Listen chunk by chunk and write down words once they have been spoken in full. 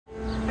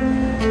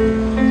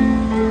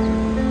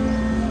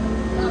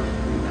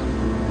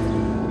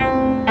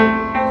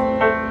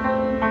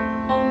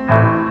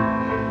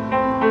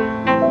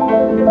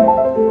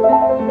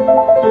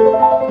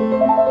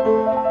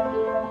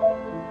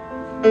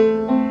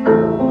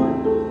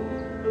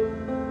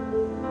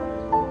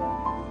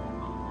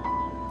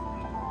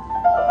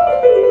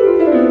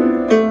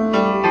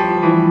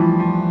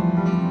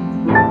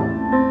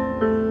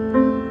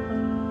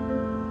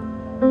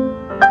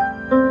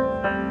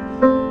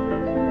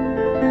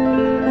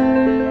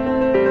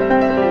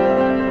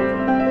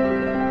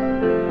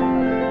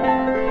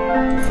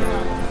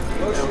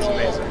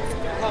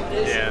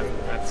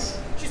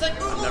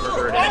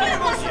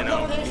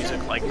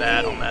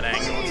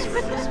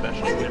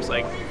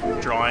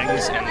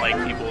strings and like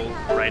people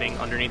writing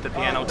underneath the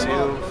piano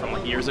too from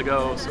like years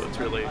ago. So it's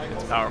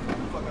powerful.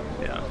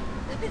 Yeah.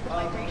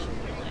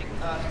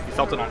 You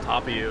felt it on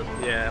top of you.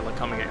 Yeah, like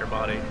coming at your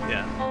body.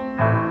 Yeah.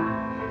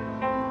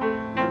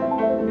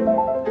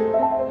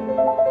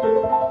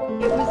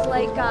 It was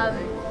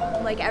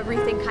like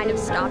everything kind of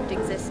stopped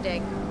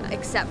existing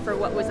except for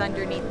what was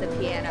underneath the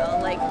piano.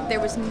 Like there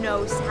was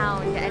no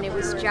sound, and it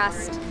was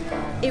just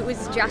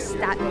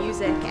that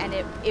music, and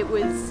it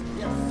was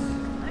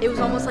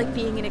almost like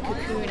being in a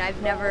cocoon.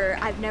 I've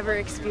never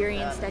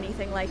experienced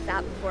anything like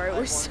that before. It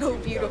was so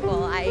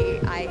beautiful.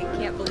 I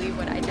can't believe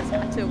what I just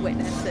got to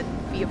witness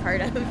and be a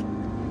part of. The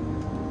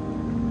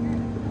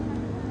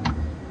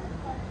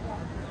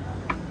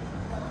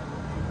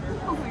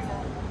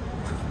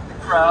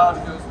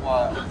crowd goes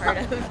wild. Part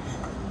of.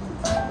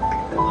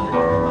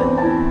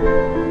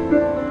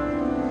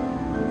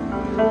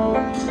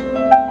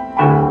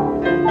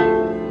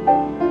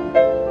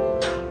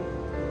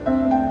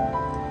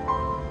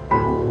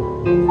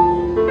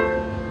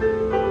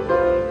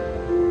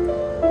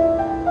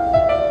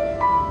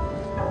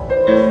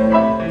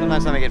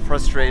 Sometimes when I get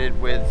frustrated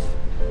with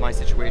my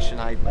situation,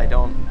 I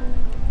don't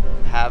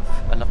have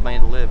enough money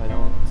to live. I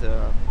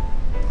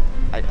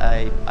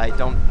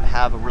don't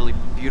have a really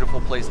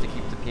beautiful place to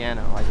keep the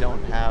piano. I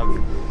don't have,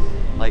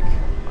 like,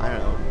 I don't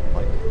know,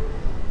 like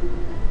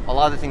a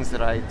lot of the things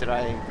that I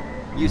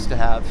used to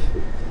have.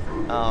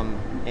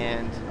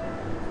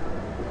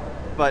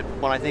 But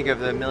when I think of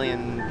the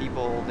million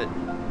people that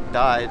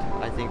died,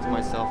 I think to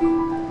myself,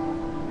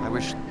 I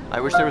wish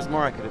there was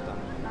more I could have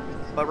done.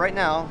 But right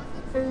now,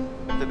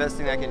 the best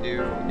thing I can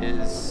do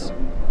is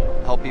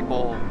help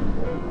people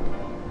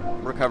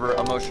recover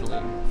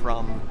emotionally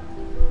from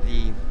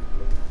the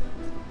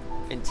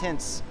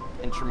intense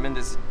and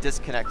tremendous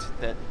disconnect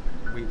that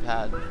we've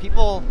had.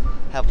 People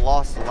have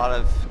lost a lot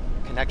of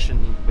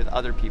connection with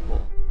other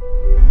people.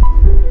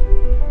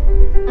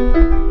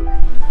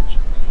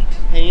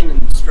 Pain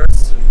and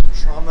stress and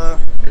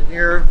trauma in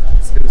here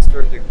is going to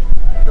start to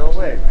go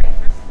away.